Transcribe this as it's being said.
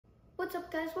What's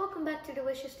up guys, welcome back to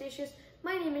Delicious Dishes.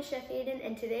 My name is Chef Ayden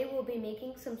and today we'll be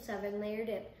making some 7-layer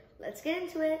dip. Let's get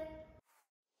into it.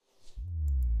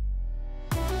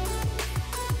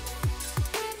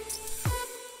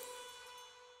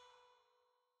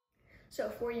 So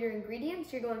for your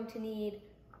ingredients, you're going to need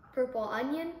purple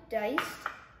onion diced,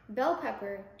 bell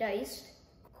pepper diced,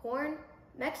 corn,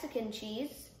 Mexican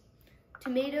cheese,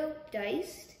 tomato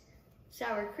diced,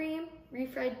 sour cream,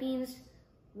 refried beans,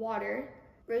 water,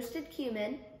 roasted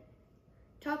cumin,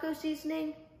 taco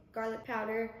seasoning, garlic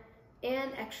powder,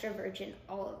 and extra virgin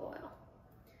olive oil.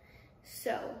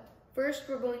 So first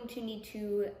we're going to need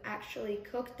to actually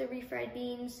cook the refried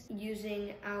beans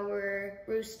using our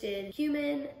roasted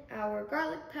cumin, our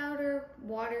garlic powder,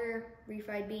 water,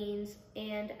 refried beans,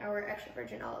 and our extra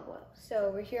virgin olive oil.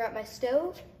 So we're here at my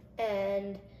stove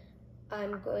and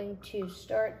I'm going to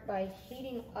start by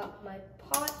heating up my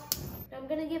pot. I'm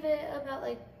gonna give it about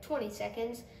like 20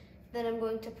 seconds. Then I'm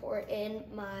going to pour in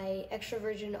my extra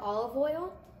virgin olive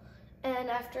oil. And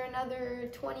after another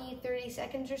 20-30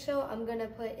 seconds or so, I'm gonna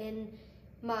put in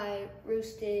my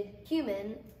roasted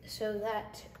cumin so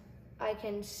that I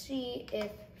can see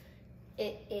if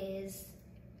it is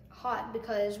hot,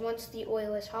 because once the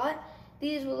oil is hot,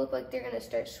 these will look like they're gonna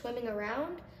start swimming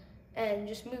around and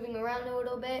just moving around a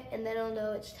little bit, and then I'll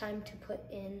know it's time to put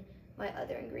in my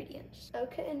other ingredients.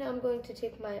 Okay, now I'm going to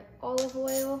take my olive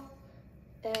oil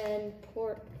and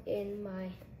pour in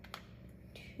my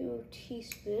 2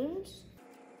 teaspoons.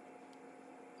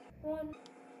 1,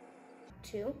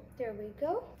 2, there we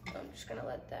go. I'm just gonna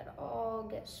let that all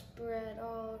get spread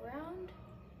all around.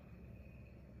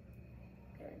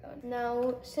 There we go.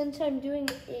 Now, since I'm doing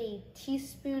a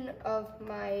teaspoon of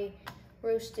my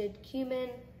roasted cumin,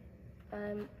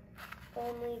 I'm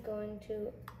only going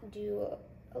to do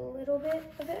a little bit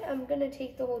of it. I'm gonna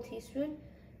take the whole teaspoon,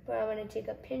 but I'm gonna take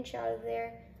a pinch out of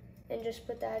there and just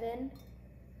put that in.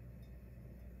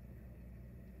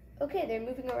 Okay, they're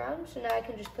moving around, so now I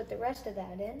can just put the rest of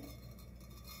that in.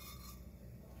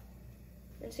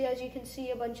 And see, as you can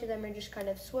see, a bunch of them are just kind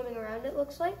of swimming around, it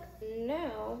looks like.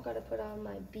 Now, I've gotta put all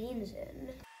my beans in.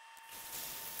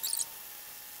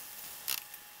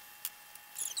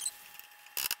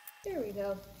 There we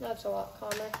go, that's a lot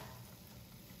calmer.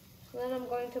 So then I'm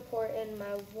going to pour in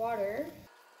my water.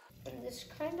 And this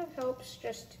kind of helps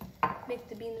just make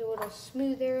the beans a little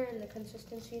smoother and the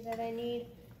consistency that I need.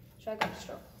 So I gotta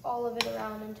stir all of it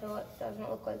around until it doesn't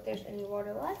look like there's any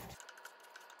water left.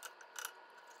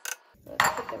 Let's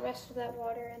put the rest of that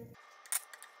water in.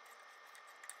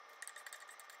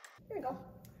 There we go,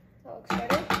 that looks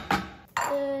better.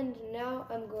 And now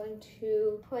I'm going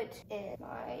to put in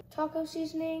my taco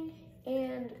seasoning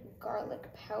and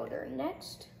garlic powder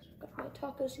next. Got my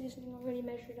taco seasoning already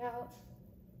measured out.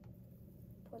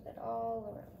 Pour that all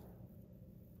around.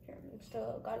 Here, I've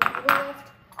still got a little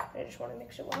left, but I just want to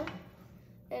mix it well.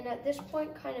 And at this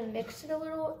point, kind of mix it a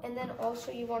little, and then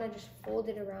also you want to just fold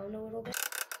it around a little bit.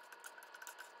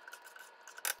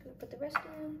 Put the rest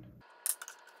in.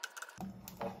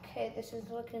 Okay, this is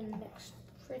looking mixed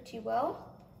pretty well.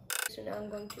 So now I'm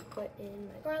going to put in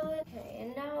my garlic. Okay,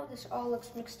 and now this all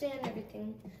looks mixed in.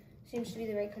 Everything seems to be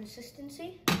the right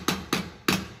consistency.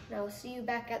 Now I'll see you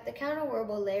back at the counter where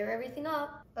we'll layer everything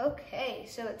up. Okay,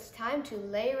 so it's time to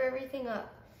layer everything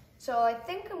up. So I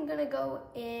think I'm gonna go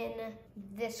in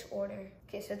this order.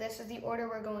 Okay, so this is the order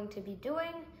we're going to be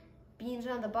doing. Beans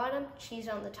on the bottom, cheese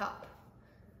on the top.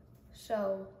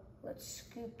 So let's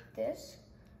scoop this.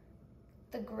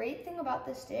 The great thing about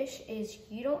this dish is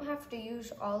you don't have to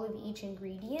use all of each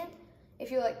ingredient.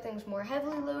 If you like things more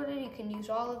heavily loaded, you can use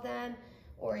all of them,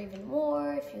 or even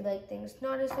more. If you like things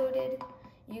not as loaded,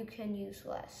 you can use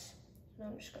less. So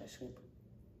I'm just gonna scoop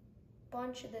a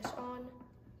bunch of this on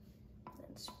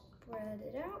and spread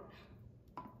it out.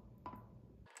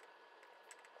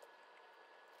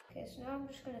 Okay, so now I'm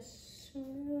just gonna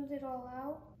smooth it all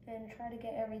out and try to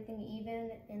get everything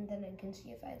even, and then I can see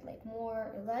if I'd like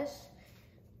more or less.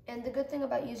 And the good thing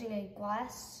about using a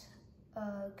glass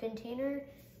container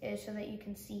is so that you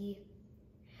can see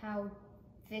how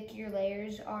thick your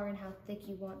layers are and how thick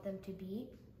you want them to be.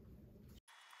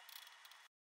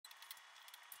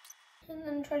 And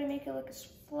then try to make it look as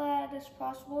flat as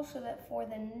possible so that for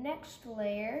the next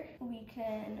layer, we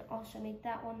can also make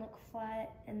that one look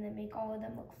flat and then make all of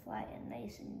them look flat and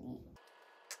nice and neat.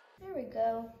 There we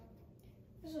go.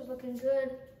 This is looking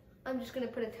good. I'm just gonna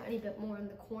put a tiny bit more in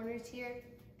the corners here,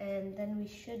 and then we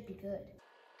should be good.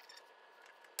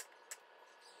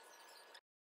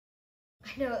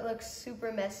 I know it looks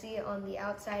super messy on the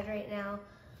outside right now,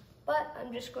 but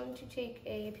I'm just going to take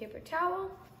a paper towel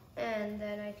and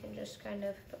then I can just kind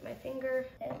of put my finger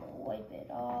and wipe it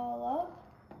all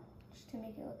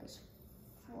look as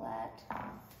flat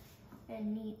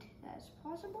and neat as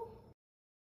possible.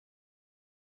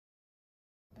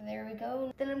 There we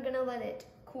go. Then I'm gonna let it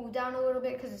cool down a little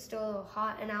bit because it's still a little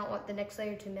hot and I don't want the next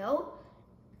layer to melt.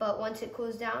 But once it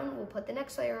cools down, we'll put the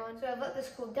next layer on. So I've let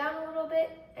this cool down a little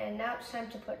bit and now it's time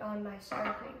to put on my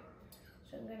sour cream.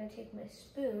 So I'm gonna take my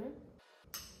spoon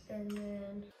and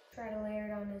then try to layer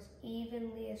it on as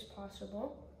evenly as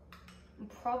possible. I'm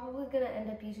probably gonna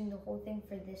end up using the whole thing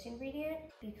for this ingredient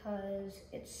because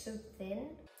it's so thin.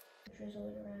 Drizzle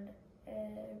it around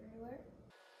everywhere.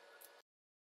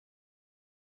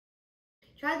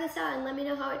 Try this out and let me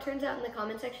know how it turns out in the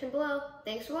comment section below.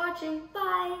 Thanks for watching.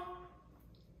 Bye!